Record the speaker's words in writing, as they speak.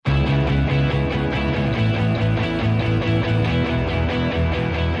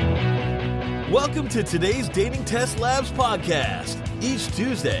Welcome to today's Dating Test Labs podcast. Each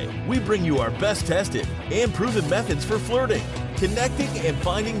Tuesday, we bring you our best tested and proven methods for flirting, connecting, and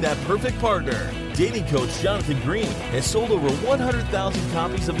finding that perfect partner. Dating coach Jonathan Green has sold over 100,000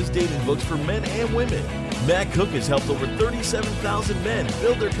 copies of his dating books for men and women. Matt Cook has helped over 37,000 men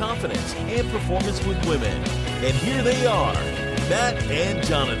build their confidence and performance with women. And here they are, Matt and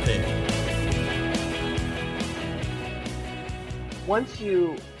Jonathan. Once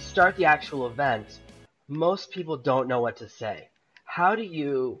you start the actual event, most people don't know what to say. How do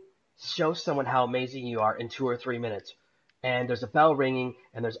you show someone how amazing you are in 2 or 3 minutes? And there's a bell ringing,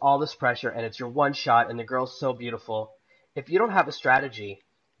 and there's all this pressure, and it's your one shot, and the girl's so beautiful. If you don't have a strategy,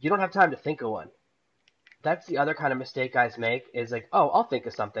 you don't have time to think of one. That's the other kind of mistake guys make, is like, oh, I'll think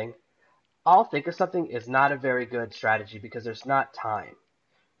of something. I'll think of something is not a very good strategy because there's not time.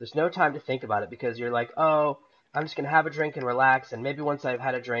 There's no time to think about it because you're like, oh, I'm just going to have a drink and relax, and maybe once I've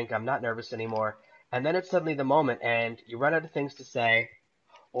had a drink, I'm not nervous anymore. And then it's suddenly the moment, and you run out of things to say.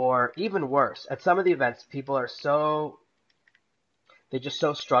 Or even worse, at some of the events, people are they just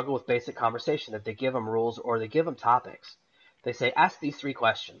so struggle with basic conversation that they give them rules or they give them topics. They say, ask these 3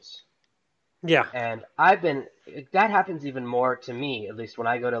 questions. Yeah. And that happens even more to me, at least when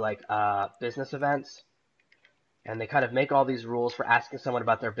I go to like business events, and they kind of make all these rules for asking someone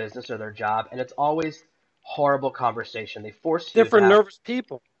about their business or their job, and it's always horrible conversation. They force you. They're for nervous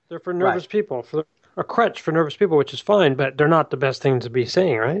people. They're for nervous people, for a crutch for nervous people, which is fine, but they're not the best thing to be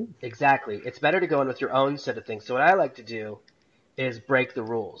saying, right? Exactly. It's better to go in with your own set of things. So what I like to do is break the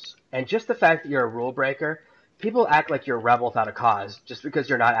rules. And just the fact that you're a rule breaker, people act like you're a rebel without a cause just because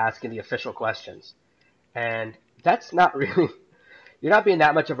you're not asking the official questions. And that's not really, you're not being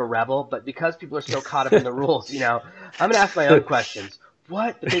that much of a rebel, but because people are so caught up in the rules, I'm going to ask my own questions.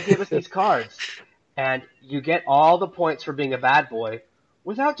 What? But they gave us these cards. And you get all the points for being a bad boy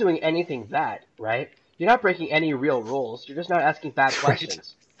without doing anything bad, right? You're not breaking any real rules. You're just not asking bad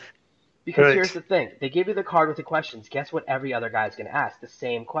questions. Because here's the thing. They give you the card with the questions. Guess what every other guy's going to ask? The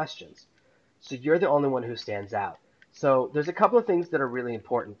same questions. So you're the only one who stands out. So there's a couple of things that are really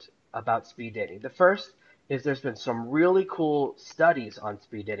important about speed dating. The first is there's been some really cool studies on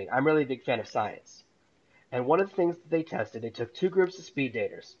speed dating. I'm really a big fan of science. And one of the things that they tested, they took 2 groups of speed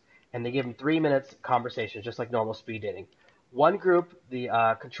daters, and they gave them 3 minutes conversation, just like normal speed dating. One group,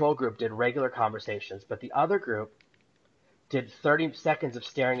 the control group, did regular conversations, but the other group did 30 seconds of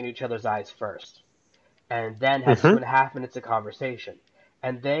staring in each other's eyes first, and then had 2.5 minutes of conversation.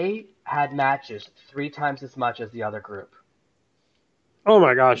 And they had matches 3 times as much as the other group. Oh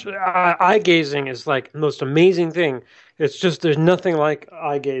my gosh. Eye gazing is like the most amazing thing. It's just, there's nothing like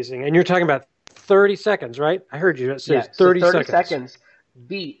eye gazing. And you're talking about 30 seconds, right? I heard you say 30 so 30 seconds. seconds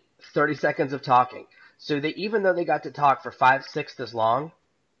beat 30 seconds of talking. So even though they got to talk for 5/6 as long,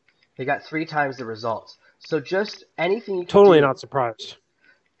 they got 3 times the results. So just anything you can Totally do. not surprised.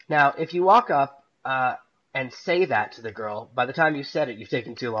 Now, if you walk up and say that to the girl, by the time you said it, you've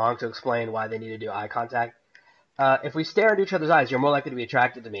taken too long to explain why they need to do eye contact. If we stare into each other's eyes, you're more likely to be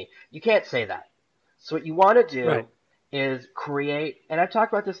attracted to me. You can't say that. So what you want to do is create, and I've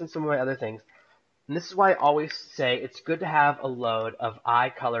talked about this in some of my other things, and this is why I always say it's good to have a load of eye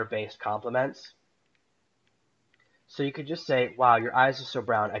color-based compliments. So you could just say, wow, your eyes are so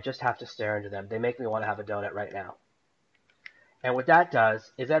brown, I just have to stare into them. They make me want to have a donut right now. And what that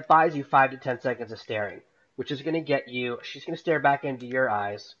does is that buys you 5 to 10 seconds of staring, which is going to get you, she's going to stare back into your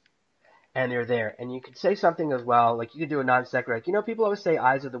eyes, and they're there. And you could say something as well, like you could do a non-sequitur, like, people always say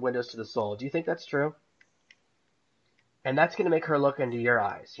eyes are the windows to the soul. Do you think that's true? And that's going to make her look into your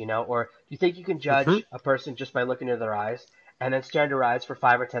eyes, Or do you think you can judge a person just by looking into their eyes and then stare into her eyes for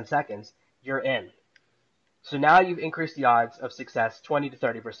 5 or 10 seconds? You're in. So now you've increased the odds of success 20 to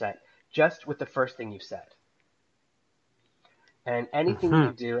 30% just with the first thing you said. And anything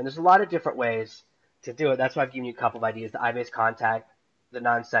you do, and there's a lot of different ways to do it. That's why I've given you a couple of ideas, the eye-based contact, the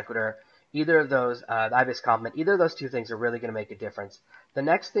non-sequitur, either of those, the eye-based compliment, either of those 2 things are really going to make a difference. The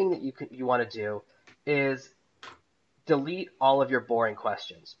next thing that you want to do is delete all of your boring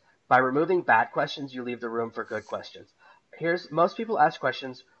questions. By removing bad questions, you leave the room for good questions. Most people ask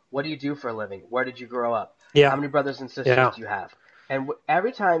questions, what do you do for a living? Where did you grow up? How many brothers and sisters do you have? And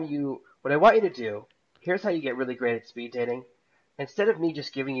every time what I want you to do, here's how you get really great at speed dating. Instead of me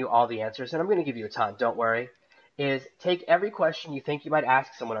just giving you all the answers, and I'm going to give you a ton, don't worry, is take every question you think you might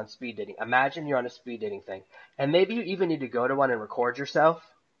ask someone on speed dating. Imagine you're on a speed dating thing. And maybe you even need to go to one and record yourself.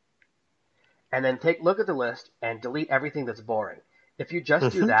 And then look at the list and delete everything that's boring. If you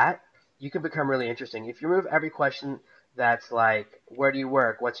just do that, you can become really interesting. If you remove every question that's like, where do you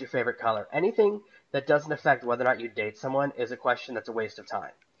work? What's your favorite color? Anything that doesn't affect whether or not you date someone is a question that's a waste of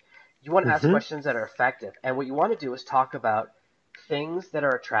time. You want to ask Mm-hmm. questions that are effective. And what you want to do is talk about things that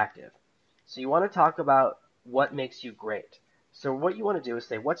are attractive. So you want to talk about what makes you great. So what you want to do is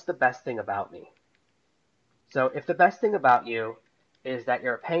say, what's the best thing about me? So if the best thing about you is that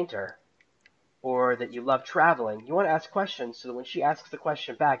you're a painter or that you love traveling, you want to ask questions so that when she asks the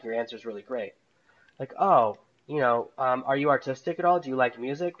question back, your answer is really great. Like, oh, are you artistic at all? Do you like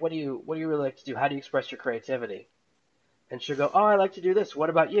music? What do you really like to do? How do you express your creativity? And she'll go, oh, I like to do this. What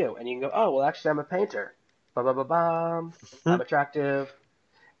about you? And you can go, oh, well, actually, I'm a painter. Ba ba ba bum. Mm-hmm. I'm attractive.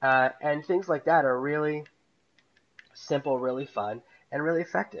 And things like that are really simple, really fun, and really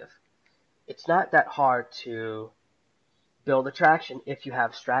effective. It's not that hard to build attraction if you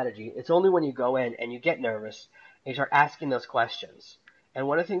have strategy. It's only when you go in and you get nervous and you start asking those questions. And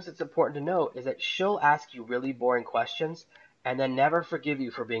one of the things that's important to note is that she'll ask you really boring questions and then never forgive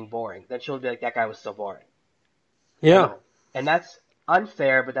you for being boring. Then she'll be like, that guy was so boring. And Yeah, and that's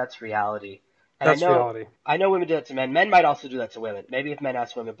unfair, but that's reality. And I that's know reality. I know women do that to men. Men might also do that to women. Maybe if men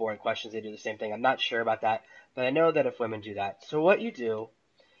ask women boring questions, they do the same thing. I'm not sure about that, but I know that if women do that. So what you do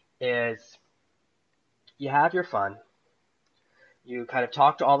is you have your fun. You kind of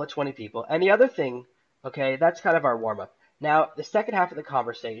talk to all the 20 people. And the other thing, okay, that's kind of our warm up. Now, the second half of the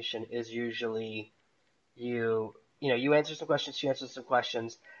conversation is usually you answer some questions, she answers some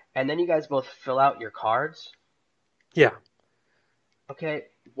questions, and then you guys both fill out your cards. Yeah, Okay,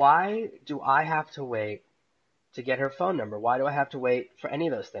 why do I have to wait to get her phone number? Why do I have to wait for any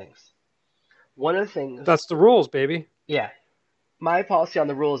of those things? One of the things, that's the rules, baby. yeah, my policy on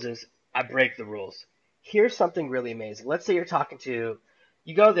the rules is I break the rules. Here's something really amazing. Let's say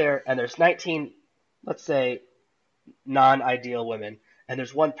you go there and there's 19, let's say, non-ideal women, and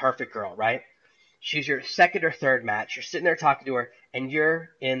there's one perfect girl, right? She's your second or third match. You're sitting there talking to her, and you're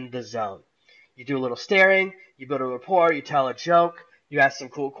in the zone. You do a little staring, you build a rapport, you tell a joke, you ask some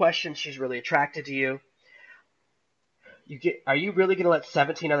cool questions, she's really attracted to you. Are you really going to let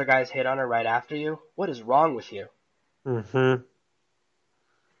 17 other guys hit on her right after you? What is wrong with you? Mm-hmm.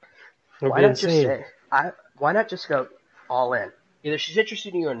 It'll Why be not just insane. why not just go all in? Either she's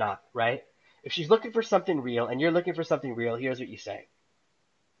interested in you or not, right? If she's looking for something real and you're looking for something real, here's what you say.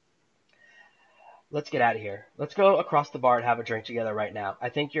 Let's get out of here. Let's go across the bar and have a drink together right now. I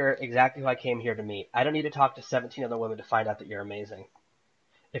think you're exactly who I came here to meet. I don't need to talk to 17 other women to find out that you're amazing.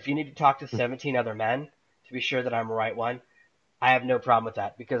 If you need to talk to 17 other men to be sure that I'm the right one, I have no problem with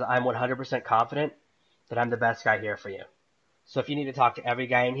that because I'm 100% confident that I'm the best guy here for you. So if you need to talk to every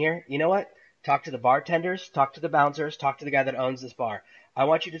guy in here, you know what? Talk to the bartenders, talk to the bouncers, talk to the guy that owns this bar. I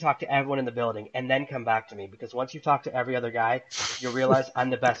want you to talk to everyone in the building and then come back to me because once you've talked to every other guy, you'll realize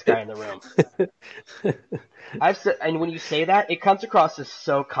I'm the best guy in the room. And when you say that, it comes across as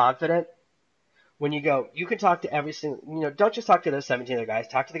so confident. When you go, you can talk to every single, don't just talk to those 17 other guys.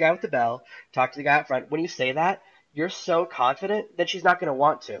 Talk to the guy with the bell. Talk to the guy up front. When you say that, you're so confident that she's not going to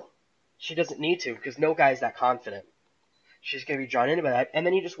want to. She doesn't need to because no guy is that confident. She's going to be drawn into that. And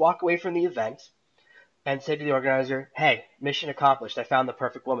then you just walk away from the event and say to the organizer, hey, mission accomplished. I found the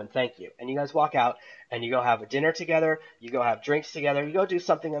perfect woman. Thank you. And you guys walk out and you go have a dinner together. You go have drinks together. You go do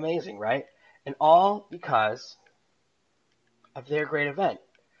something amazing, right? And all because of their great event.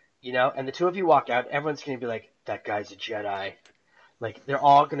 And the two of you walk out, everyone's going to be like, that guy's a Jedi. Like, they're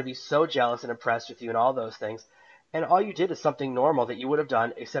all going to be so jealous and impressed with you and all those things. And all you did is something normal that you would have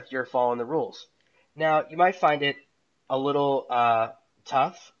done, except you're following the rules. Now, you might find it a little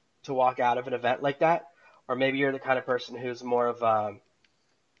tough to walk out of an event like that, or maybe you're the kind of person who's more of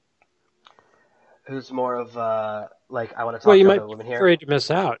like, I want to Well, talk you to might other be women here. afraid to miss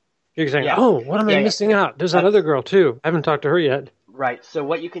out. You're saying, Yeah, oh, what am I yeah, yeah. missing out? There's that other girl, too. I haven't talked to her yet. Right. So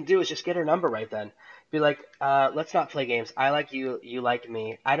what you can do is just get her number right then. Be like, let's not play games. I like you. You like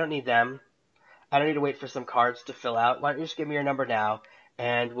me. I don't need them. I don't need to wait for some cards to fill out. Why don't you just give me your number now,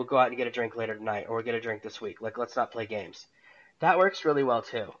 and we'll go out and get a drink later tonight, or we'll get a drink this week. Like, let's not play games. That works really well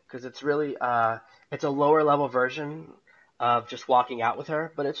too, because it's really it's a lower level version of just walking out with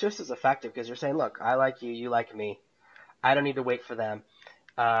her, but it's just as effective because you're saying, look, I like you. You like me. I don't need to wait for them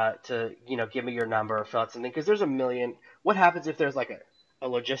to give me your number or fill out something because there's a million. What happens if there's like a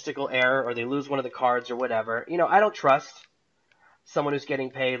logistical error or they lose one of the cards or whatever? I don't trust someone who's getting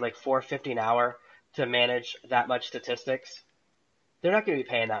paid like $4.50 an hour to manage that much statistics. They're not going to be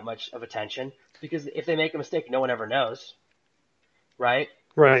paying that much of attention because if they make a mistake, no one ever knows, right?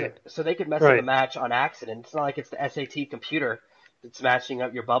 Right. So they could mess up a match on accident. It's not like it's the SAT computer that's matching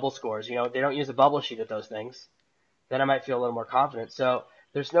up your bubble scores. They don't use a bubble sheet at those things. Then I might feel a little more confident. So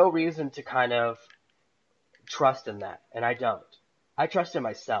there's no reason to kind of trust in that, and I don't. I trust in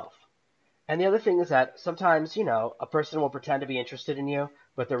myself. And the other thing is that sometimes, a person will pretend to be interested in you,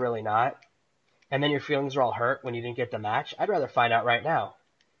 but they're really not. And then your feelings are all hurt when you didn't get the match. I'd rather find out right now.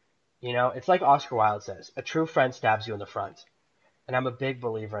 It's like Oscar Wilde says, a true friend stabs you in the front. And I'm a big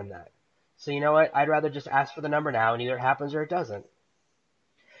believer in that. So you know what? I'd rather just ask for the number now, and either it happens or it doesn't.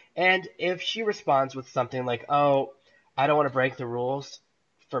 And if she responds with something like, oh, I don't want to break the rules,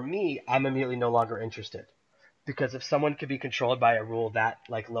 for me, I'm immediately no longer interested. Because if someone could be controlled by a rule that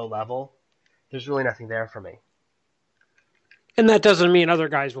low level, there's really nothing there for me. And that doesn't mean other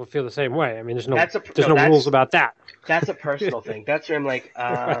guys will feel the same way. I mean, there's no rules about that. That's a personal thing. That's where I'm like,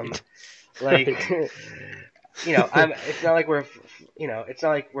 Right. it's not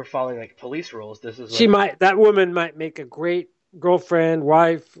like we're following police rules. This is that woman might make a great girlfriend,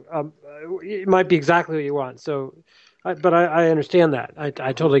 wife. It might be exactly what you want. So, but I understand that. I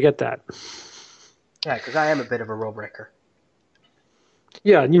totally get that. Yeah, because I am a bit of a rule breaker.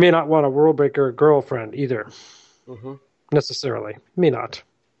 Yeah, you may not want a rule breaker girlfriend either. Mm-hmm. Necessarily, may not.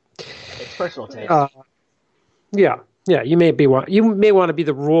 It's personal taste. Yeah. You may want to be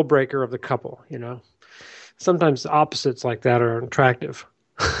the rule breaker of the couple. Sometimes the opposites like that are attractive,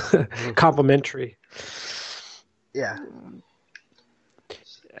 complementary. Yeah.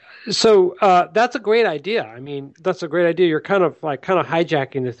 So that's a great idea. I mean, that's a great idea. You're kind of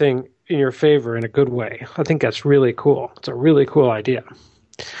hijacking the thing in your favor in a good way. I think that's really cool. It's a really cool idea.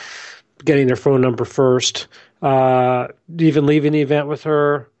 Getting their phone number first, even leaving the event with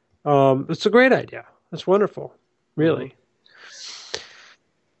her. It's a great idea. That's wonderful. Really. Mm-hmm.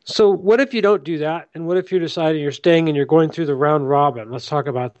 So what if you don't do that? And what if you're deciding you're staying and you're going through the round robin? Let's talk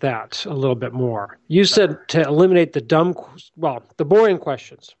about that a little bit more. You said to eliminate the boring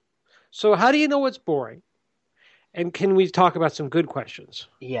questions. So how do you know what's boring? And can we talk about some good questions?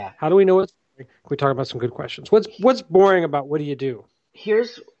 Yeah. How do we know what's boring? Can we talk about some good questions? What's boring about what do you do?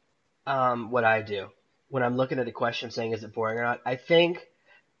 Here's what I do when I'm looking at a question saying, is it boring or not? I think,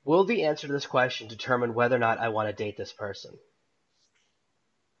 will the answer to this question determine whether or not I want to date this person?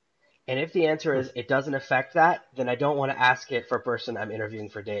 And if the answer is it doesn't affect that, then I don't want to ask it for a person I'm interviewing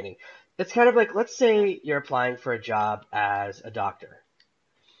for dating. It's kind of like, let's say you're applying for a job as a doctor,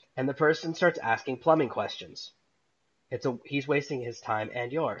 and the person starts asking plumbing questions. He's wasting his time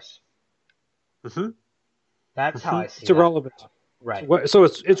and yours. Mm-hmm. That's how I see it. It's irrelevant. Right. So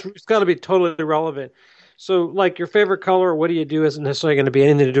it's got to be totally irrelevant. So like your favorite color, what do you do isn't necessarily going to be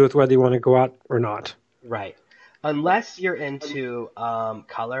anything to do with whether you want to go out or not. Right. Unless you're into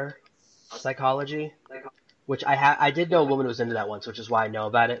color psychology, which I did know a woman who was into that once, which is why I know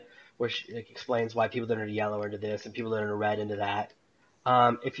about it, where she explains why people that are into yellow are into this and people that are into red into that.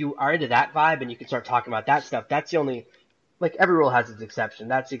 If you are into that vibe and you can start talking about that stuff, that's the only, every rule has its exception.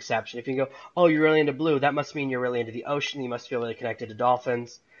 That's the exception. If you can go, oh, you're really into blue, that must mean you're really into the ocean. You must feel really connected to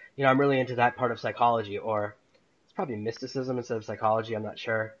dolphins. I'm really into that part of psychology, or it's probably mysticism instead of psychology. I'm not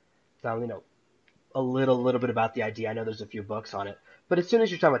sure. So, a little bit about the idea. I know there's a few books on it. But as soon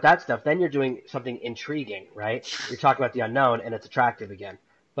as you're talking about that stuff, then you're doing something intriguing, right? You're talking about the unknown, and it's attractive again.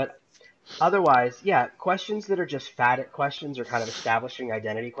 But otherwise, yeah, questions that are just fat questions or kind of establishing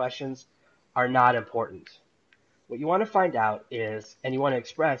identity questions are not important. What you want to find out is, and you want to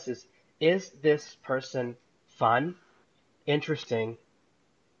express is this person fun, interesting,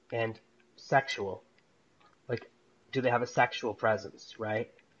 and sexual? Do they have a sexual presence, right?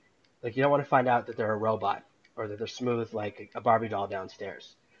 You don't want to find out that they're a robot or that they're smooth like a Barbie doll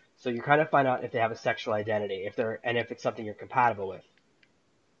downstairs. So you kind of find out if they have a sexual identity, if it's something you're compatible with.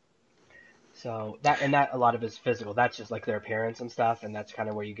 So that a lot of it is physical. That's just their appearance and stuff, and that's kind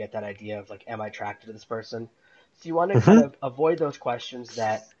of where you get that idea of am I attracted to this person? So you want to kind of avoid those questions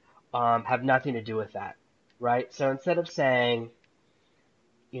that have nothing to do with that, right? So instead of saying,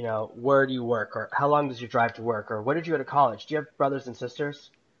 where do you work, or how long does your drive to work, or where did you go to college? Do you have brothers and sisters?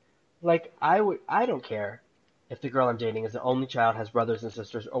 I don't care if the girl I'm dating is the only child, has brothers and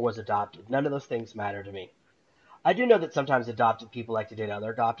sisters, or was adopted. None of those things matter to me. I do know that sometimes adopted people like to date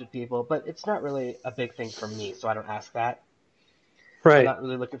other adopted people, but it's not really a big thing for me, so I don't ask that. Right. I'm not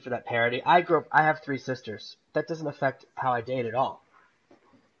really looking for that parity. I have 3 sisters. That doesn't affect how I date at all.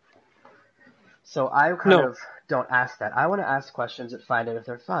 So I kind of don't ask that. I want to ask questions that find out if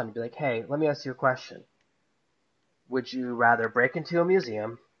they're fun. Be like, hey, let me ask you a question. Would you rather break into a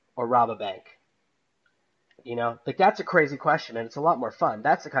museum or rob a bank? That's a crazy question, and it's a lot more fun.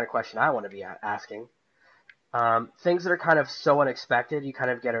 That's the kind of question I want to be asking. Things that are kind of so unexpected, you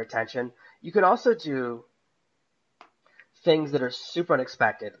kind of get our attention. You can also do things that are super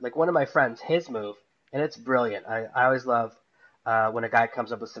unexpected. One of my friends, his move, and it's brilliant. I always love when a guy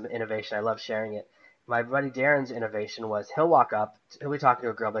comes up with some innovation. I love sharing it. My buddy Darren's innovation was he'll be talking to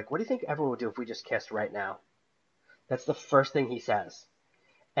a girl, like, what do you think everyone would do if we just kissed right now? That's the first thing he says.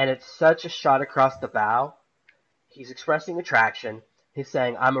 And it's such a shot across the bow. He's expressing attraction. He's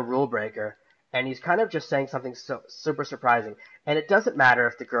saying, I'm a rule breaker. And he's kind of just saying something so super surprising. And it doesn't matter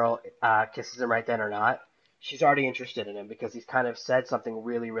if the girl kisses him right then or not. She's already interested in him because he's kind of said something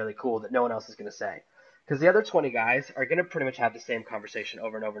really, really cool that no one else is going to say. Because the other 20 guys are going to pretty much have the same conversation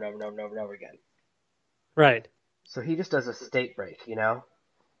over and over and over and over and over and over again. Right. So he just does a state break, you know?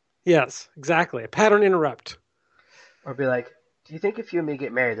 Yes, exactly. A pattern interrupt. Or be like, do you think if you and me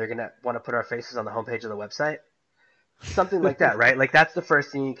get married, they're going to want to put our faces on the homepage of the website? Something like that, right? Like, that's the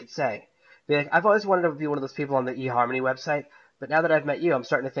first thing you could say. Be like, I've always wanted to be one of those people on the eHarmony website, but now that I've met you, I'm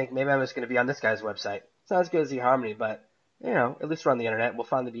starting to think maybe I'm just going to be on this guy's website. It's not as good as eHarmony, but, you know, at least we're on the internet. We'll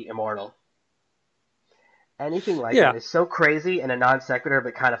finally be immortal. Anything like that is so crazy and a non sequitur,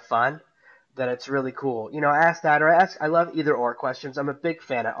 but kind of fun, that it's really cool. You know, I ask that, or I love either or questions. I'm a big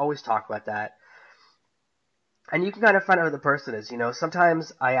fan. I always talk about that. And you can kind of find out who the person is. You know,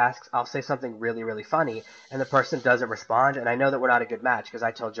 sometimes I'll say something really, really funny, and the person doesn't respond, and I know that we're not a good match because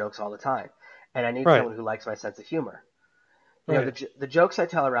I tell jokes all the time. And I need someone who likes my sense of humor. You know, the jokes I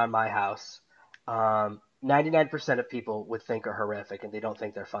tell around my house, 99% of people would think are horrific, and they don't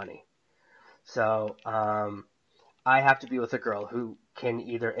think they're funny. So I have to be with a girl who can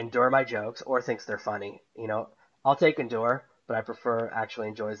either endure my jokes or thinks they're funny. You know, I'll take endure, but I prefer actually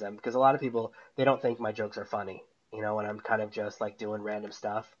enjoys them because a lot of people, they don't think my jokes are funny, you know, when I'm kind of just like doing random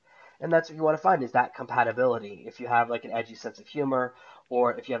stuff. And that's what you want to find is that compatibility. If you have like an edgy sense of humor,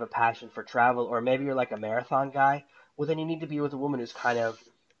 or if you have a passion for travel, or maybe you're like a marathon guy, well, then you need to be with a woman who's kind of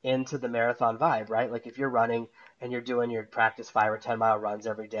into the marathon vibe, right? Like if you're running and you're doing your practice 5 or 10 mile runs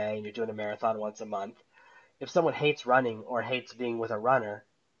every day and you're doing a marathon once a month, if someone hates running or hates being with a runner,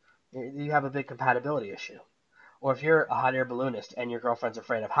 you have a big compatibility issue. Or if you're a hot air balloonist and your girlfriend's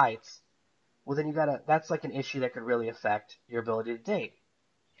afraid of heights, well then that's like an issue that could really affect your ability to date.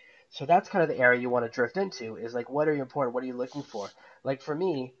 So that's kind of the area you want to drift into is like, what are you important? What are you looking for? Like for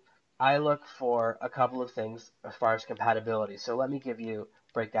me, I look for a couple of things as far as compatibility. So let me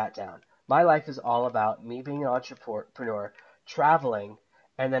break that down. My life is all about me being an entrepreneur, traveling,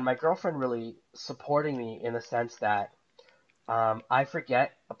 and then my girlfriend really supporting me in the sense that I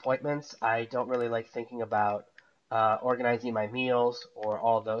forget appointments. I don't really like thinking about organizing my meals or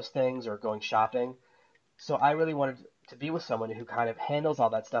all those things or going shopping. So I really wanted to be with someone who kind of handles all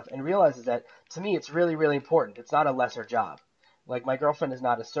that stuff and realizes that to me it's really, really important. It's not a lesser job. Like my girlfriend is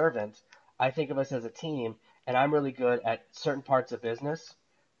not a servant. I think of us as a team, and I'm really good at certain parts of business,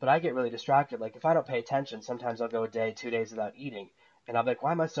 but I get really distracted. Like if I don't pay attention, sometimes I'll go a day, 2 days without eating, and I'll be like,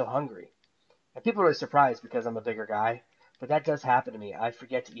 why am I so hungry? And people are really surprised because I'm a bigger guy, but that does happen to me. I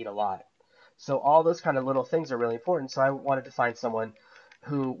forget to eat a lot. So all those kind of little things are really important. So I wanted to find someone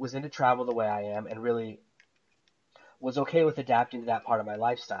who was into travel the way I am and really was okay with adapting to that part of my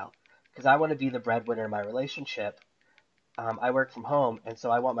lifestyle. Because I want to be the breadwinner in my relationship. I work from home, and so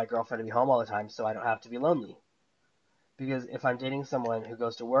I want my girlfriend to be home all the time so I don't have to be lonely. Because if I'm dating someone who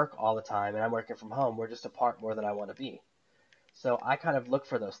goes to work all the time and I'm working from home, we're just apart more than I want to be. So I kind of look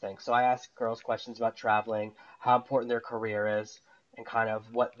for those things. So I ask girls questions about traveling, how important their career is, and kind of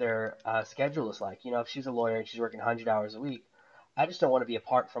what their schedule is like. You know, if she's a lawyer and she's working 100 hours a week, I just don't want to be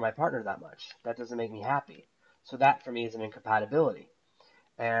apart from my partner that much. That doesn't make me happy. So that for me is an incompatibility.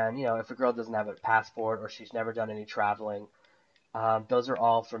 And, you know, if a girl doesn't have a passport or she's never done any traveling, those are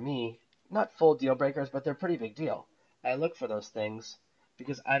all for me, not full deal breakers, but they're a pretty big deal. I look for those things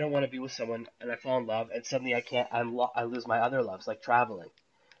because I don't want to be with someone and I fall in love and suddenly I lose my other loves, like traveling.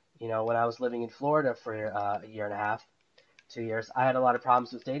 You know, when I was living in Florida for a year and a half, 2 years, I had a lot of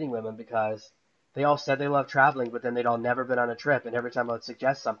problems with dating women because they all said they loved traveling, but then they'd all never been on a trip, and every time I would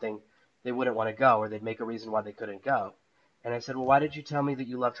suggest something, they wouldn't want to go, or they'd make a reason why they couldn't go. And I said, well, why did you tell me that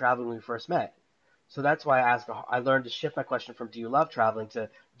you love traveling when we first met? So that's why I learned to shift my question from do you love traveling to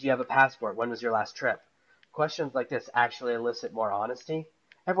do you have a passport? When was your last trip? Questions like this actually elicit more honesty.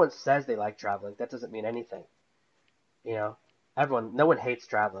 Everyone says they like traveling. That doesn't mean anything. You know, no one hates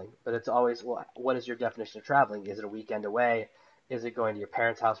traveling, but it's always, well, what is your definition of traveling? Is it a weekend away? Is it going to your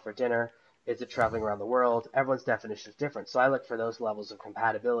parents' house for dinner? Is it traveling around the world? Everyone's definition is different. So I look for those levels of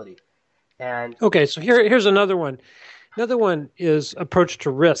compatibility. And okay, so here's another one. Another one is approach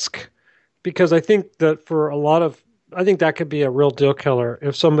to risk, because I think that I think that could be a real deal killer.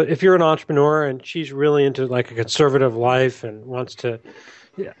 If you're an entrepreneur and she's really into like a conservative life and wants to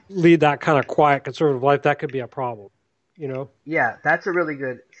lead that kind of quiet conservative life, that could be a problem, you know? Yeah, that's a really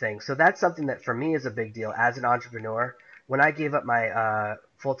good thing. So that's something that for me is a big deal as an entrepreneur. When I gave up my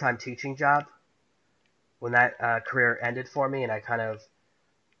full-time teaching job, when that career ended for me, and I kind of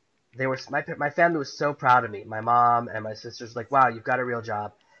my family was so proud of me. My mom and my sisters were like, "Wow, you've got a real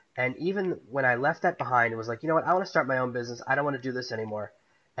job." And even when I left that behind, it was like, you know what? I want to start my own business. I don't want to do this anymore.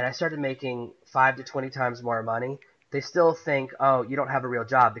 And I started making 5 to 20 times more money. They still think, oh, you don't have a real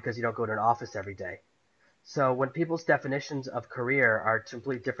job because you don't go to an office every day. So when people's definitions of career are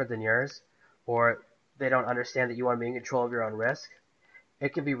completely different than yours, or they don't understand that you want to be in control of your own risk,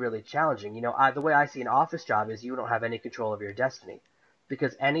 it can be really challenging. The way I see an office job is you don't have any control of your destiny.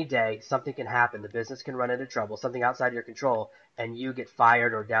 Because any day something can happen, the business can run into trouble, something outside your control, and you get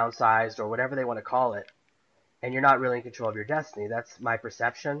fired or downsized or whatever they want to call it, and you're not really in control of your destiny. That's my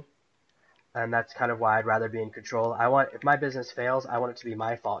perception, and that's kind of why I'd rather be in control. If my business fails, I want it to be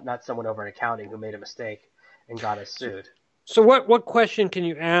my fault, not someone over in accounting who made a mistake and got us sued. So what question can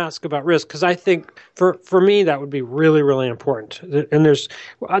you ask about risk? Because I think for me that would be really, really important. And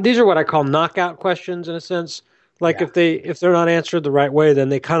these are what I call knockout questions in a sense. Like if they're not answered the right way, then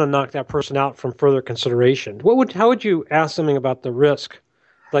they kind of knock that person out from further consideration. How would you ask something about the risk,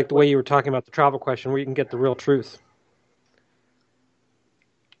 like the way you were talking about the travel question, where you can get the real truth?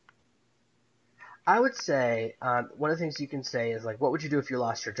 I would say one of the things you can say is like, what would you do if you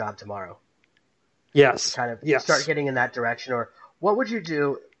lost your job tomorrow? Yes. Kind of yes. Start getting in that direction. Or what would you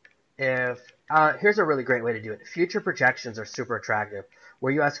do if here's a really great way to do it. Future projections are super attractive,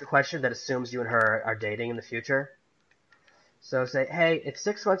 where you ask a question that assumes you and her are dating in the future. So say, hey, it's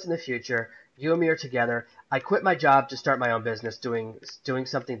 6 months in the future. You and me are together. I quit my job to start my own business doing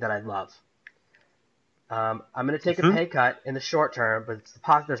something that I love. I'm going to take a pay cut in the short term,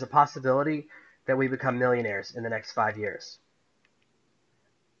 but there's a possibility that we become millionaires in the next 5 years.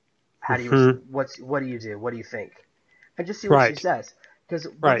 How do you? What do you do? What do you think? And just see what she says. Because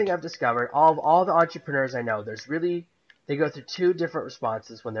one thing I've discovered, all the entrepreneurs I know, they go through 2 different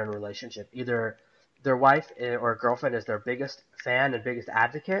responses when they're in a relationship. Either their wife or girlfriend is their biggest fan and biggest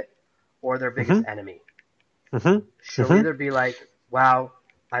advocate, or their biggest enemy. She'll either be like, wow,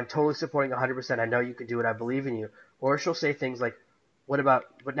 I'm totally supporting 100%. I know you can do it. I believe in you. Or she'll say things like,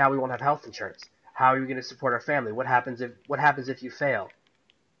 but now we won't have health insurance. How are you going to support our family? What happens if you fail?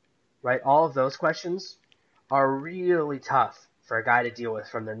 Right? All of those questions are really tough for a guy to deal with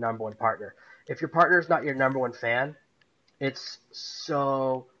from their number one partner. If your partner is not your number one fan, it's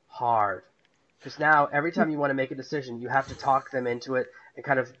so hard. Because now every time you want to make a decision, you have to talk them into it and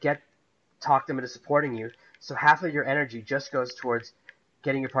kind of talk them into supporting you. So half of your energy just goes towards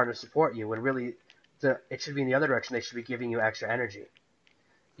getting your partner to support you, when really it should be in the other direction. They should be giving you extra energy.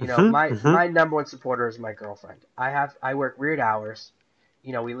 My number one supporter is my girlfriend. I work weird hours.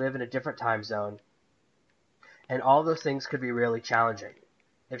 We live in a different time zone. And all those things could be really challenging.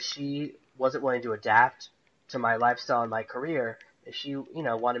 If she wasn't willing to adapt to my lifestyle and my career, if she,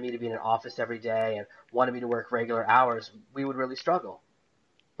 wanted me to be in an office every day and wanted me to work regular hours, we would really struggle.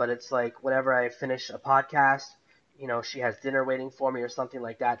 But it's like whenever I finish a podcast, she has dinner waiting for me or something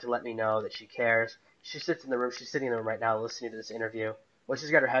like that to let me know that she cares. She sits in the room. She's sitting in the room right now listening to this interview. Well,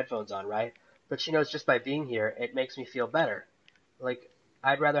 she's got her headphones on, right? But she knows just by being here, it makes me feel better. Like,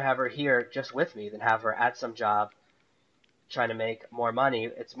 I'd rather have her here just with me than have her at some job trying to make more money.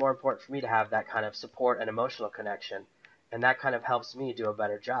 It's more important for me to have that kind of support and emotional connection. And that kind of helps me do a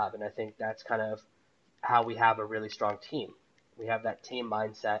better job. And I think that's kind of how we have a really strong team. We have that team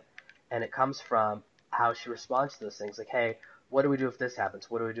mindset, and it comes from how she responds to those things. Like, hey, what do we do if this happens?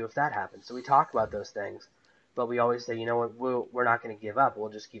 What do we do if that happens? So we talk about those things, but we always say, we're not going to give up. We'll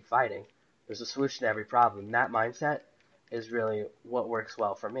just keep fighting. There's a solution to every problem. And that mindset is really what works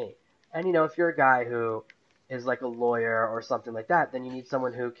well for me. And, if you're a guy who is like a lawyer or something like that, then you need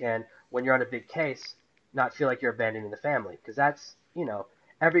someone who can, when you're on a big case, not feel like you're abandoning the family. Because that's,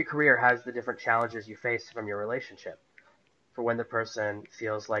 every career has the different challenges you face from your relationship for when the person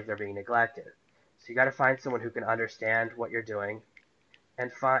feels like they're being neglected. So you got to find someone who can understand what you're doing,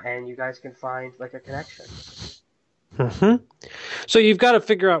 and you guys can find like a connection. So you've got to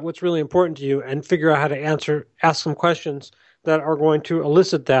figure out what's really important to you and figure out how to ask some questions that are going to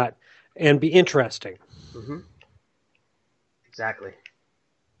elicit that and be interesting. Exactly.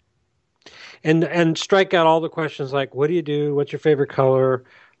 And strike out all the questions like, what do you do? What's your favorite color?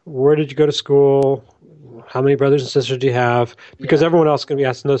 Where did you go to school? How many brothers and sisters do you have? Because everyone else is going to be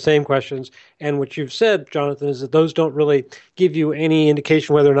asking those same questions. And what you've said, Jonathan, is that those don't really give you any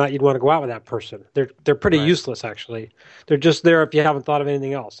indication whether or not you'd want to go out with that person. They're pretty useless, actually. They're just there if you haven't thought of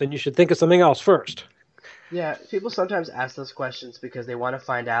anything else. And you should think of something else first. Yeah, people sometimes ask those questions because they want to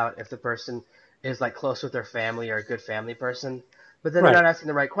find out if the person is like close with their family or a good family person. But then they're not asking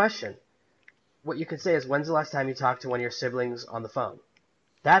the right question. What you can say is, when's the last time you talked to one of your siblings on the phone?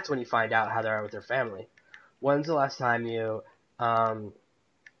 That's when you find out how they are with their family. when's the last time you, um,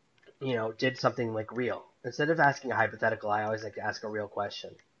 did something like real? Instead of asking a hypothetical, I always like to ask a real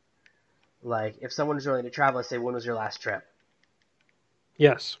question. Like, if someone was willing to travel, I say, when was your last trip?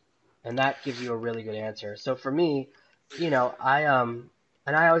 Yes. And that gives you a really good answer. So for me, and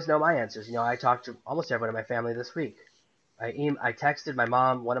I always know my answers. I talked to almost everyone in my family this week. I texted my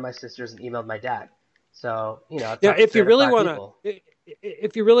mom, one of my sisters, and emailed my dad. So I've Yeah. talked to three to five people.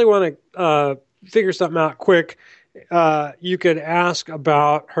 If you really want to figure something out quick, you could ask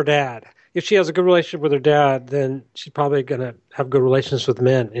about her dad. If she has a good relationship with her dad, then she's probably going to have good relations with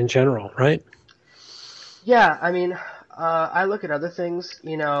men in general, right? Yeah, I mean, I look at other things.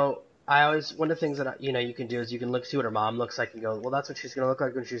 One of the things that you can do is you can see what her mom looks like and go, well, that's what she's going to look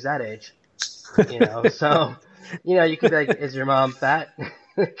like when she's that age. So you could be like, is your mom fat?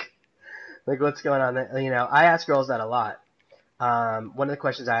 Like what's going on there? I ask girls that a lot. One of the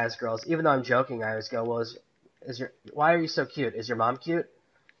questions I ask girls, even though I'm joking, I always go, well, why are you so cute? Is your mom cute?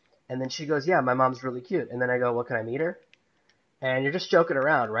 And then she goes, yeah, my mom's really cute. And then I go, well, can I meet her? And you're just joking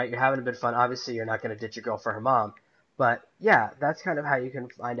around, right? You're having a bit of fun. Obviously, you're not going to ditch your girl for her mom. But yeah, that's kind of how you can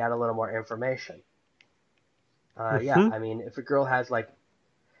find out a little more information. Yeah, I mean, if a girl has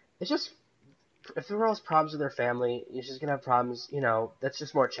it's just, if the girl has problems with her family, she's going to have problems, that's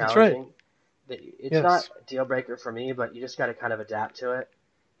just more challenging. That's right. It's not a deal breaker for me, but you just got to kind of adapt to it.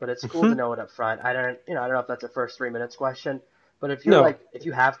 But it's cool to know it up front. I don't know if that's a first 3 minutes question, but if you're if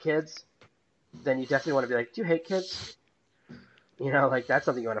you have kids, then you definitely want to be like, do you hate kids? That's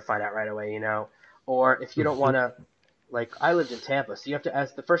something you want to find out right away, Or if you don't want to, I lived in Tampa, so you have to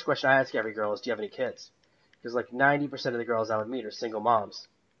ask, the first question I ask every girl is, do you have any kids? Because 90% of the girls I would meet are single moms.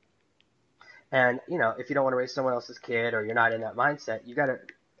 And, if you don't want to raise someone else's kid or you're not in that mindset, you got to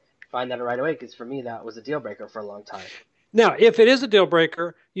find that right away, because for me, that was a deal breaker for a long time. Now, if it is a deal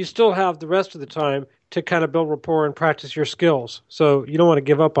breaker, you still have the rest of the time to kind of build rapport and practice your skills. So you don't want to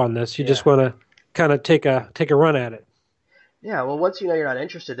give up on this. You just want to kind of take a run at it. Yeah, well, once you know you're not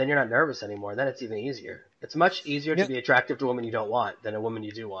interested, then you're not nervous anymore. Then it's even easier. It's much easier to be attractive to a woman you don't want than a woman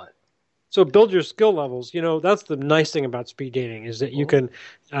you do want. So build your skill levels. That's the nice thing about speed dating is that you can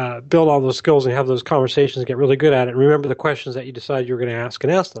build all those skills and have those conversations and get really good at it. And remember the questions that you decide you're going to ask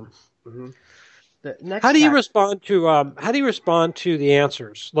and ask them. Mm-hmm. How do you respond to the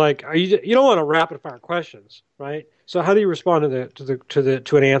answers? You don't want to rapid fire questions, right? So how do you respond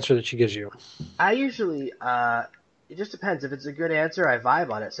to an answer that she gives you? I usually it just depends. If it's a good answer, I vibe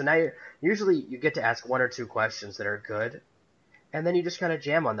on it. So now you get to ask one or two questions that are good, and then you just kind of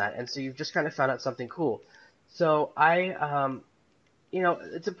jam on that. And so you've just kind of found out something cool. So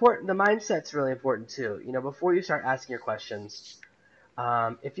it's important. The mindset's really important too. Before you start asking your questions,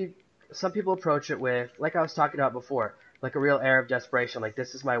 some people approach it with, like I was talking about before, like a real air of desperation, like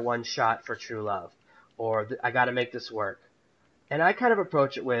this is my one shot for true love, or I got to make this work. And I kind of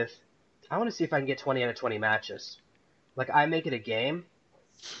approach it with, I want to see if I can get 20 out of 20 matches. I make it a game.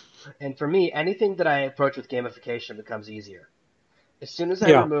 And for me, anything that I approach with gamification becomes easier. As soon as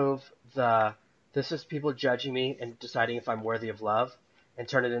I remove this is people judging me and deciding if I'm worthy of love, and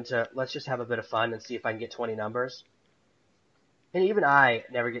turn it into, let's just have a bit of fun and see if I can get 20 numbers. And even I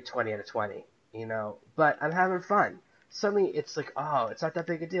never get 20 out of 20, but I'm having fun. Suddenly it's like, oh, it's not that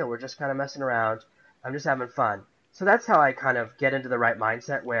big a deal. We're just kind of messing around. I'm just having fun. So that's how I kind of get into the right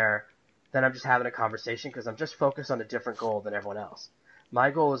mindset, where then I'm just having a conversation because I'm just focused on a different goal than everyone else.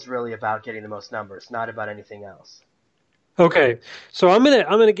 My goal is really about getting the most numbers, not about anything else. Okay. So I'm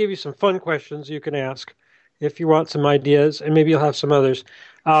gonna give you some fun questions you can ask if you want some ideas, and maybe you'll have some others.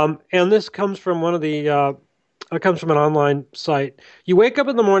 And this comes from it comes from an online site. You wake up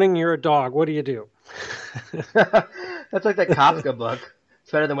in the morning, you're a dog. What do you do? That's like that Kafka book.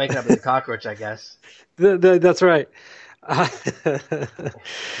 It's better than waking up as a cockroach, I guess. That's right.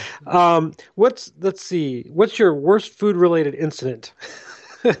 Let's see. What's your worst food-related incident?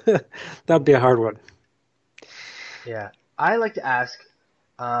 That'd be a hard one. Yeah, I like to ask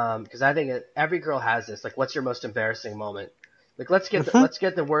because I think every girl has this. What's your most embarrassing moment? Let's get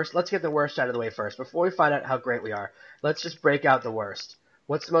the worst out of the way first before we find out how great we are. Let's just break out the worst.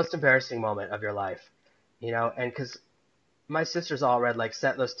 What's the most embarrassing moment of your life? And because my sisters all read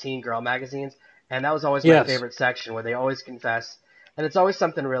those teen girl magazines, and that was always my favorite section, where they always confess, and it's always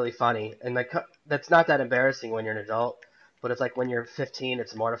something really funny, and that's not that embarrassing when you're an adult, but it's when you're 15,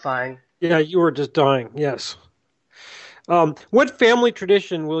 it's mortifying. Yeah, you were just dying. Yes. What family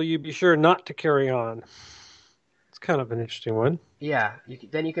tradition will you be sure not to carry on? It's kind of an interesting one. Yeah,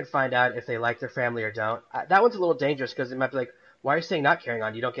 then you can find out if they like their family or don't. That one's a little dangerous because it might be like, why are you saying not carrying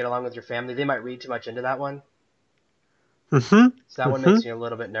on? You don't get along with your family? They might read too much into that one. Mm-hmm. So that one makes you a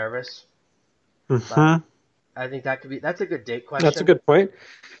little bit nervous. Mm-hmm. I think that's a good date question. That's a good point.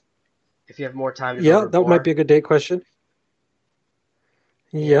 If you have more time to Yeah, build that might rapport. be a good date question.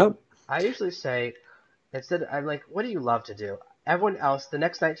 Yeah. Yep. I usually say, instead, I'm like, what do you love to do? Everyone else, the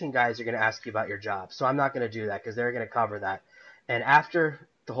next 19 guys are going to ask you about your job. So I'm not going to do that because they're going to cover that. And after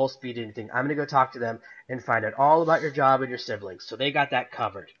the whole speed dating thing, I'm going to go talk to them and find out all about your job and your siblings. So they got that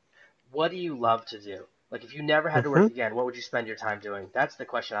covered. What do you love to do? Like, if you never had to work Mm-hmm. again, what would you spend your time doing? That's the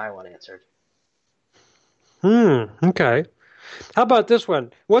question I want answered. Okay. How about this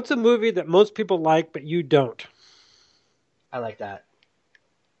one? What's a movie that most people like but you don't? I like that.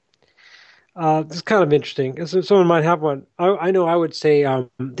 This is kind of interesting. So someone might have one. I know I would say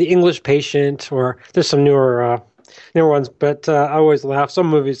The English Patient, or there's some newer ones, but I always laugh. Some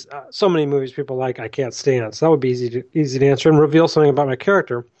movies, so many movies people like, I can't stand. So that would be easy to answer and reveal something about my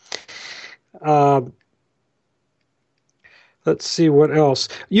character. Uh, let's see what else.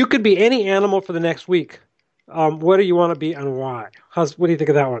 You could be any animal for the next week. What do you want to be and why? What do you think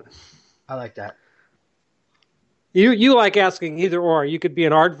of that one? I like that. You like asking either or. You could be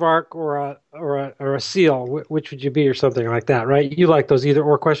an aardvark or a seal. Which would you be, or something like that, right? You like those either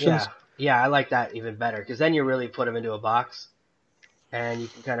or questions. Yeah. Yeah, I like that even better because then you really put them into a box and you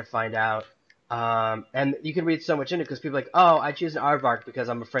can kind of find out. And you can read so much into it because people are like, oh, I choose an aardvark because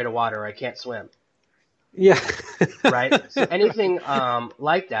I'm afraid of water or I can't swim. Yeah. Right? So anything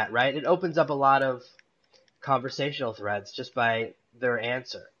like that, right? It opens up a lot of conversational threads just by their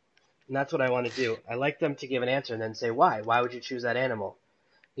answer. And that's what I want to do. I like them to give an answer and then say why. Why would you choose that animal?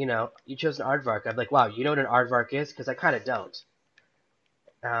 You know, you chose an aardvark. I'm like, wow, you know what an aardvark is? Because I kind of don't.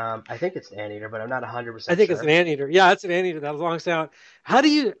 I think it's an anteater, but I'm not I 100% think it's an sure. anteater. Yeah, it's an anteater. That long sound.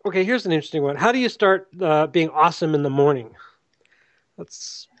 Okay, here's an interesting one. How do you start being awesome in the morning?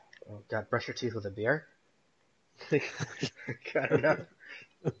 That's Oh, God, brush your teeth with a beer? I don't know.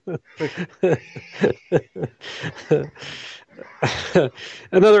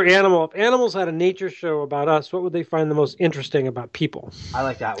 another animal. If animals had a nature show about us, what would they find the most interesting about people? I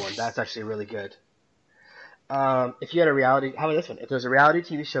like that one. That's actually really good. If you had how about this one? If there's a reality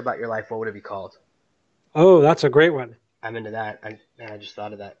TV show about your life, what would it be called? Oh, that's a great one. I'm into that. I just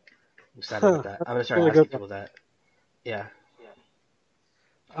thought of that. I'm excited with Huh, that. that's I'm gonna a start really asking good one. people that. Yeah.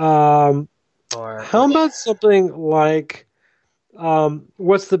 Or How which? about something like,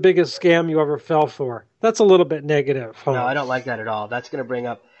 what's the biggest scam you ever fell for? That's a little bit negative, No, huh? I don't like that at all. That's gonna bring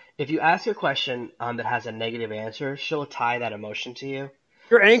up. If you ask a question that has a negative answer, she'll tie that emotion to you.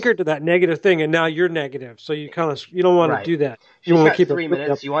 You're anchored to that negative thing, and now you're negative, so you don't want to Right. do that. You She's want to got keep it three really up.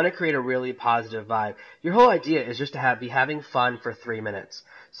 minutes. You want to create a really positive vibe. Your whole idea is just to be having fun for 3 minutes.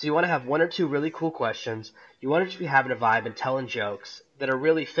 So you want to have one or two really cool questions. You want to just be having a vibe and telling jokes that are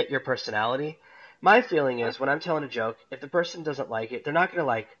really fit your personality. My feeling is when I'm telling a joke, if the person doesn't like it, they're not going to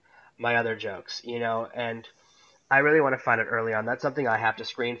like my other jokes, you know. And I really want to find it early on. That's something I have to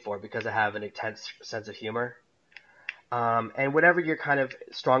screen for because I have an intense sense of humor. And whatever your kind of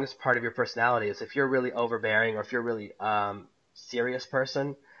strongest part of your personality is, if you're really overbearing or if you're really serious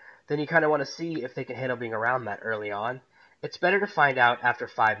person, then you kind of want to see if they can handle being around that early on. It's better to find out after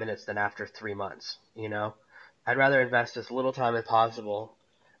 5 minutes than after 3 months. You know, I'd rather invest as little time as possible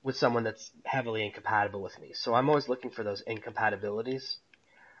with someone that's heavily incompatible with me. So I'm always looking for those incompatibilities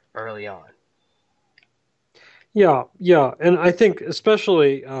early on. Yeah, yeah, and I think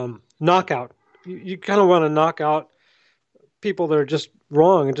especially knockout. You kind of want to knock out people that are just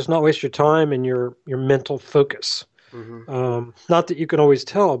wrong and just not waste your time and your mental focus. Hmm. Not that you can always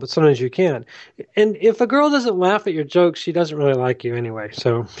tell, but sometimes you can. And if a girl doesn't laugh at your jokes, she doesn't really like you anyway,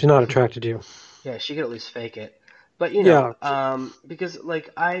 so she's not attracted to you. Yeah, she could at least fake it. But Yeah. because like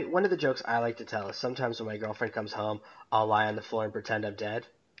one of the jokes I like to tell is sometimes when my girlfriend comes home, I'll lie on the floor and pretend I'm dead.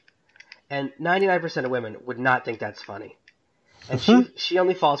 And 99% of women would not think that's funny. And Hmm. she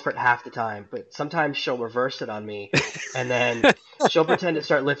only falls for it half the time, but sometimes she'll reverse it on me, and then she'll pretend to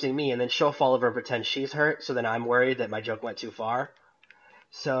start lifting me, and then she'll fall over and pretend she's hurt, so then I'm worried that my joke went too far.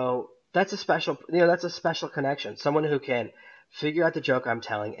 So that's a special connection. Someone who can figure out the joke I'm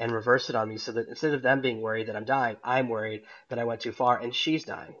telling and reverse it on me so that instead of them being worried that I'm dying, I'm worried that I went too far and she's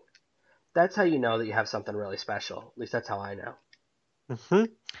dying. That's how you know that you have something really special. At least that's how I know. Hmm.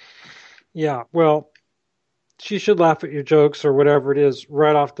 Yeah. Well, she should laugh at your jokes or whatever it is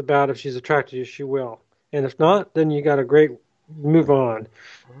right off the bat. If she's attracted to you, she will. And if not, then you got a great move on.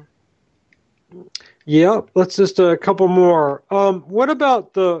 Mhm. Yeah, let's just a couple more. What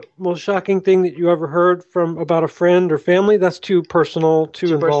about the most shocking thing that you ever heard from about a friend or family? That's too personal, too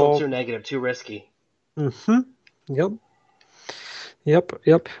Too personal, too involved. negative, too risky. Hmm. Yep.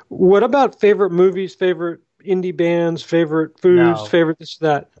 Yep. What about favorite movies, favorite indie bands, favorite foods, No, favorite this,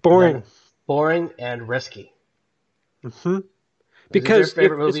 that? none. Boring. Boring and risky. Mm-hmm. Because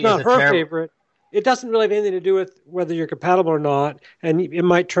if it's not her favorite, it doesn't really have anything to do with whether you're compatible or not, and it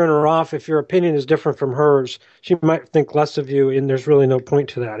might turn her off if your opinion is different from hers. She might think less of you, and there's really no point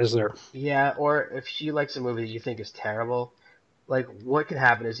to that, is there? Yeah, or if she likes a movie that you think is terrible, like what could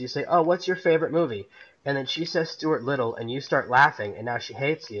happen is you say, "Oh, what's your favorite movie?" And then she says Stuart Little, and you start laughing, and now she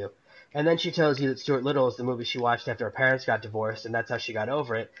hates you. And then she tells you that Stuart Little is the movie she watched after her parents got divorced, and that's how she got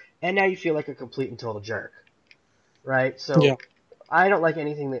over it. And now you feel like a complete and total jerk, right? So yeah. I don't like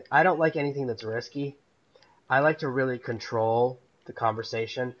anything that's risky. I like to really control the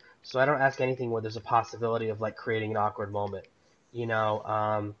conversation, so I don't ask anything where there's a possibility of like creating an awkward moment. You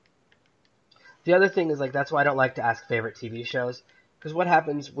know, the other thing is like that's why I don't like to ask favorite TV shows, because what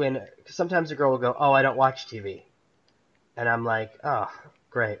happens cause sometimes a girl will go, "Oh, I don't watch TV," and I'm like, "Oh,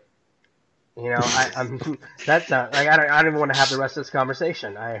 great." You know, I'm that's not like I don't even want to have the rest of this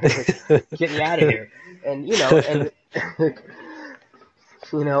conversation. Get me out of here, and you know, and.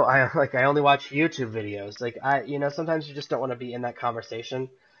 You know, I only watch YouTube videos. Like sometimes you just don't want to be in that conversation.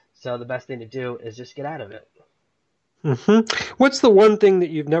 So the best thing to do is just get out of it. Mm-hmm. What's the one thing that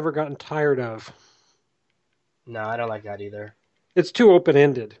you've never gotten tired of? No, I don't like that either. It's too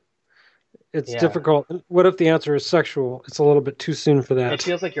open-ended. It's difficult. What if the answer is sexual? It's a little bit too soon for that. It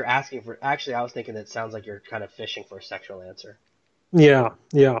feels like you're asking for. Actually, I was thinking that it sounds like you're kind of fishing for a sexual answer. Yeah.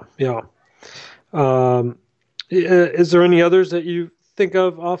 Is there any others that you think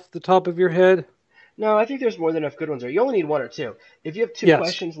of off the top of your head? No, I think there's more than enough good ones there. You only need one or two. If you have two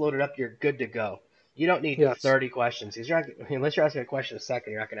questions loaded up, you're good to go. You don't need 30 questions because unless you're asking a question a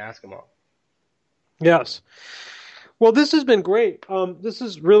second, you're not going to ask them all. Yes. Well, this has been great. This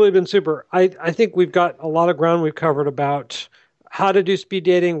has really been super. I think we've got a lot of ground we've covered about how to do speed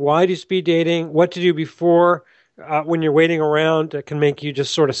dating, why do speed dating, what to do before when you're waiting around that can make you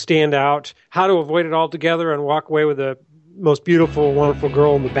just sort of stand out, how to avoid it altogether and walk away with the most beautiful, wonderful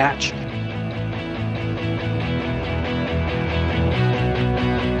girl in the batch.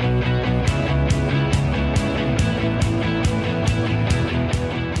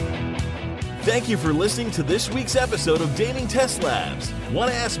 Thank you for listening to this week's episode of Dating Test Labs.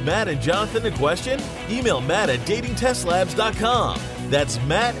 Want to ask Matt and Jonathan a question? Email Matt at datingtestlabs.com. That's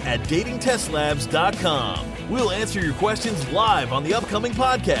Matt at datingtestlabs.com. We'll answer your questions live on the upcoming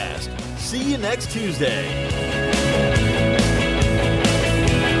podcast. See you next Tuesday.